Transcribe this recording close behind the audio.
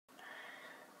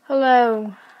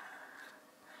Hello.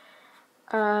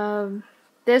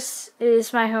 This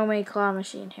is my homemade claw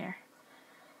machine here.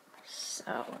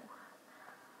 So,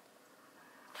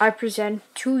 I present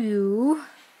to you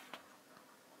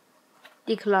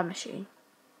the claw machine.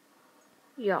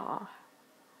 Yeah.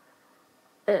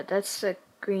 That's the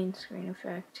green screen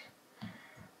effect.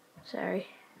 Sorry.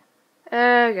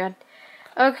 Oh, God.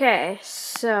 Okay,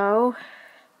 so,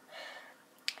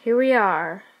 here we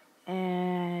are.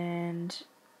 And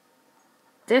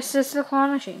this is the claw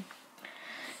machine.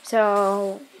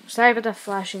 So, sorry about the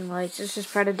flashing lights. This is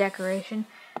part of decoration.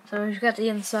 So we've got the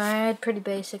inside, pretty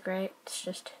basic, right? It's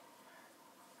just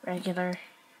regular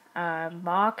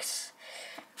box.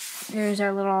 Here's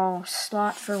our little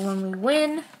slot for when we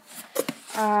win.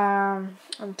 On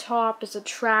top is a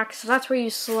track, so that's where you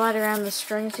slide around the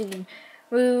string so you can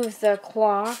move the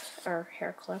claw, or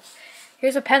hair clip.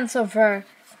 Here's a pencil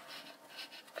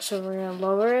so we're going to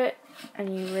lower it,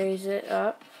 and you raise it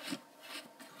up.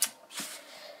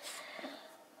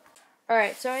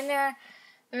 Alright, so in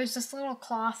there's this little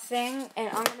cloth thing, and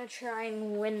I'm going to try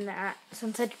and win that,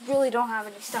 since I really don't have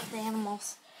any stuffed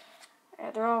animals.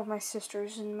 They're all my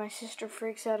sisters, and my sister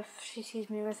freaks out if she sees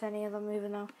me with any of them,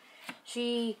 even though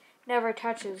she never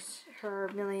touches her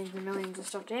millions and millions of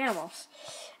stuffed animals.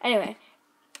 Anyway,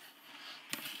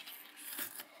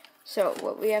 so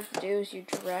what we have to do is you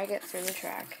drag it through the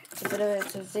track.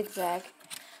 It's a zigzag.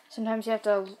 Sometimes you have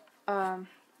to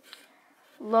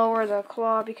lower the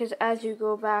claw, because as you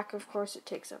go back, of course, it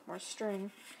takes up more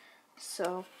string,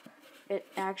 so it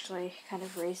actually kind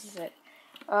of raises it.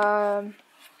 So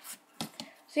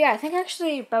yeah, I think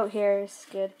actually about here is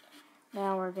good.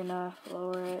 Now we're gonna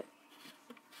lower it.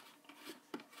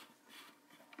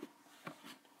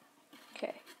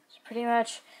 Okay, so pretty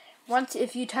much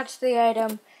if you touch the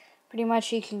item, pretty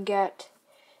much you can get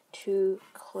to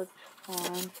clip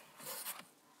on,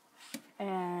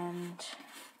 and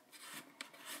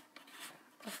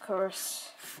of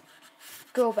course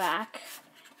go back,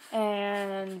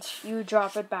 and you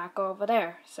drop it back over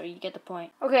there, so you get the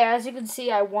point. Okay, as you can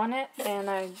see, I won it, and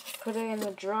I put it in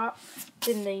the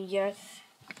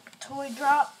toy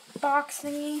drop box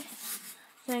thingy.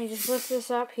 Then you just lift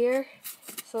this up here,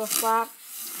 so the flap,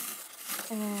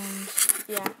 and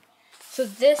yeah. So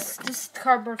this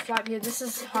cardboard flap here, this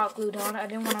is hot glued on. I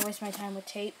didn't want to waste my time with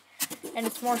tape, and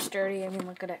it's more sturdy. I mean,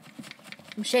 look at it.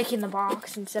 I'm shaking the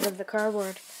box instead of the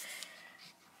cardboard.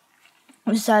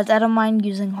 Besides, I don't mind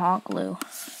using hot glue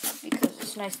because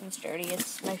it's nice and sturdy.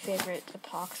 It's my favorite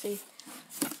epoxy.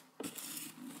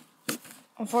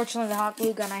 Unfortunately, the hot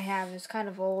glue gun I have is kind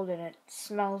of old and it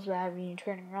smells bad when you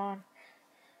turn it on.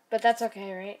 But that's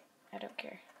okay, right? I don't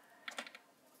care.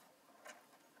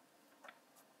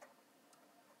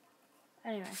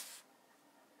 Anyway.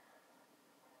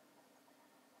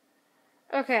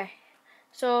 Okay.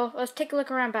 So, let's take a look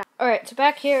around back. Alright, so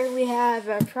back here we have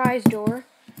a prize door.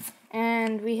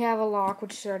 And we have a lock,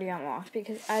 which is already unlocked,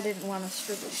 because I didn't want to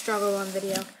struggle on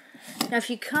video. Now, if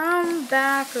you come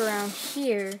back around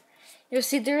here, you'll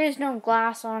see there is no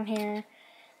glass on here.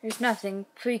 There's nothing,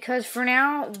 because for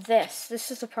now, this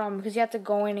is the problem, because you have to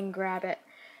go in and grab it.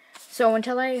 So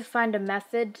until I find a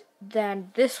method,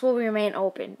 then this will remain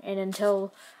open, and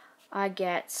until I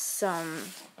get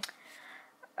some,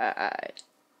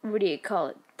 what do you call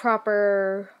it,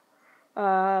 proper,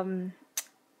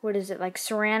 what is it, like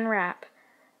saran wrap,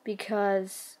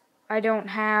 because I don't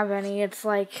have any. It's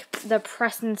like the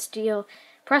press and seal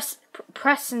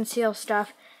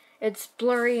stuff. It's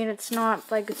blurry and it's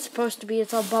not like it's supposed to be.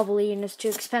 It's all bubbly and it's too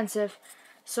expensive.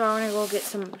 So I'm gonna go get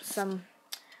some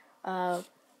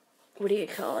what do you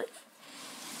call it?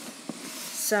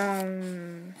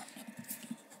 Some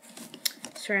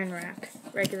saran wrap,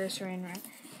 regular saran wrap.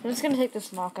 I'm just gonna take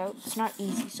this lock out. It's not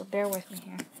easy, so bear with me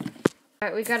here.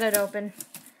 Alright, we got it open.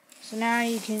 So now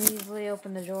you can easily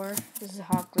open the door. This is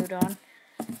hot glued on.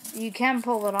 You can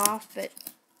pull it off, but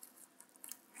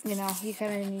you know, you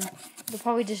kind of need. It'll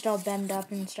probably just all bend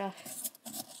up and stuff.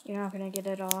 You're not gonna get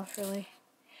it off really.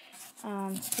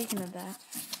 Speaking of that,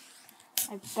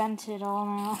 I bent it all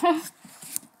now.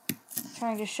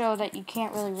 Trying to show that you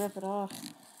can't really rip it off.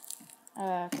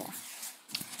 Okay.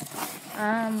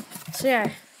 So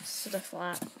yeah, this is the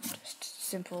flap. Just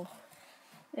simple.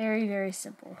 Very, very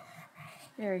simple.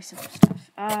 Very simple stuff.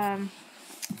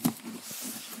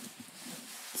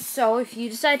 So if you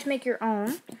decide to make your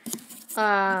own,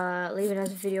 leave it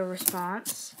as a video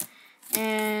response.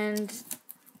 And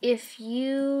if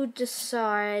you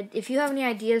have any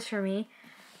ideas for me,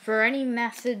 for any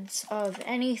methods of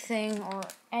anything, or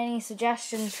any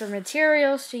suggestions for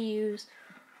materials to use,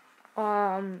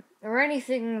 or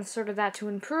anything sort of that to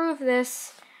improve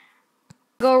this,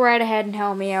 go right ahead and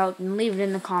help me out and leave it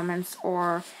in the comments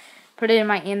or put it in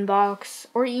my inbox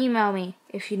or email me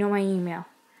if you know my email.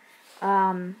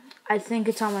 I think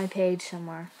it's on my page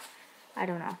somewhere. I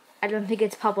don't know. I don't think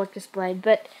it's public displayed,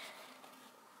 but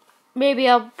maybe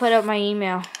I'll put up my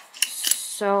email.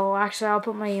 So actually I'll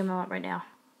put my email up right now.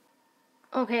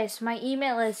 Okay, so my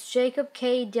email is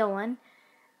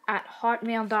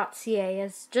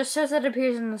jacobkdillon@hotmail.ca, just as it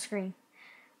appears on the screen.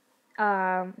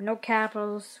 No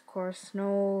capitals, of course,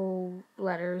 no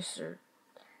letters or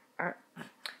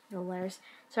no letters.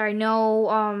 Sorry,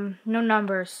 no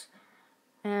numbers.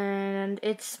 And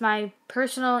it's my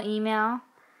personal email,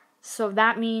 so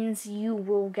that means you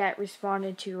will get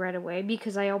responded to right away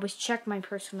because I always check my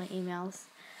personal emails.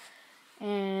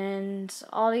 And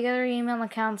all the other email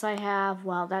accounts I have,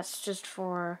 well, that's just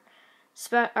for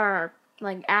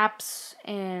like apps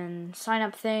and sign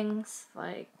up things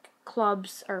like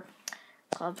clubs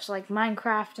like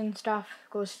Minecraft and stuff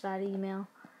goes to that email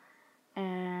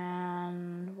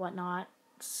and whatnot.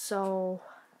 So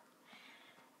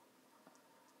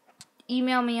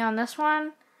email me on this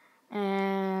one,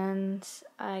 and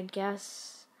I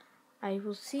guess I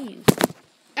will see you.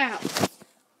 Ow.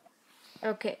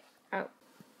 Okay. Out.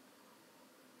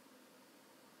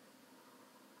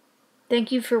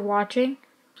 Thank you for watching.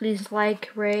 Please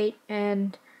like, rate,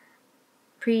 and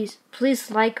please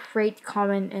like, rate,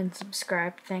 comment, and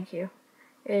subscribe. Thank you.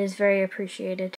 It is very appreciated.